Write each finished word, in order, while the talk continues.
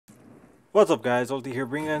What's up guys, Ulti here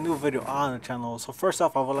bringing a new video on the channel. So first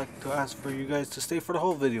off, I would like to ask for you guys to stay for the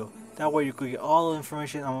whole video. That way you could get all the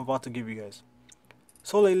information I'm about to give you guys.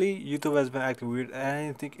 So lately, YouTube has been acting weird and I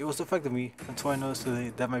didn't think it was affecting me until I noticed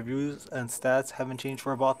today that my views and stats haven't changed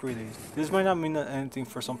for about 3 days. This might not mean anything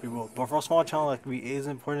for some people, but for a small channel like me, it is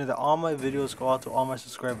important that all my videos go out to all my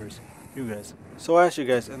subscribers, you guys. So I ask you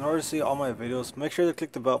guys, in order to see all my videos, make sure to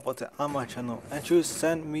click the bell button on my channel and choose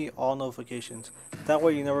send me all notifications. That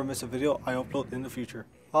way you never miss a video I upload in the future.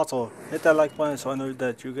 Also, hit that like button so I know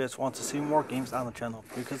that you guys want to see more games on the channel,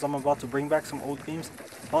 because I'm about to bring back some old games,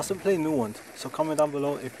 also play new ones. So comment down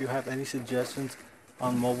below if you have any suggestions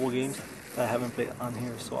on mobile games that I haven't played on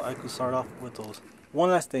here so I could start off with those. One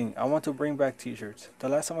last thing, I want to bring back t-shirts. The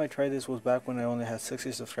last time I tried this was back when I only had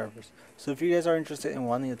 60 subscribers. So if you guys are interested in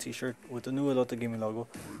wanting a t-shirt with the new Elote Gaming logo,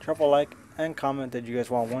 drop a like and comment that you guys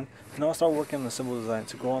want one, and I'll start working on the symbol design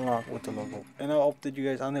to go along with the logo. And I'll update you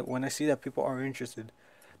guys on it when I see that people are interested.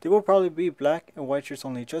 They will probably be black and white shirts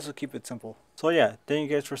only, just to keep it simple. So yeah, thank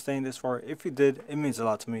you guys for staying this far. If you did, it means a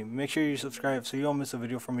lot to me. Make sure you subscribe so you don't miss a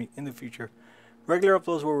video from me in the future. Regular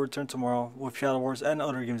uploads will return tomorrow with Shadow Wars and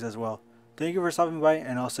other games as well. Thank you for stopping by,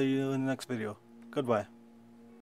 and I'll see you in the next video. Goodbye.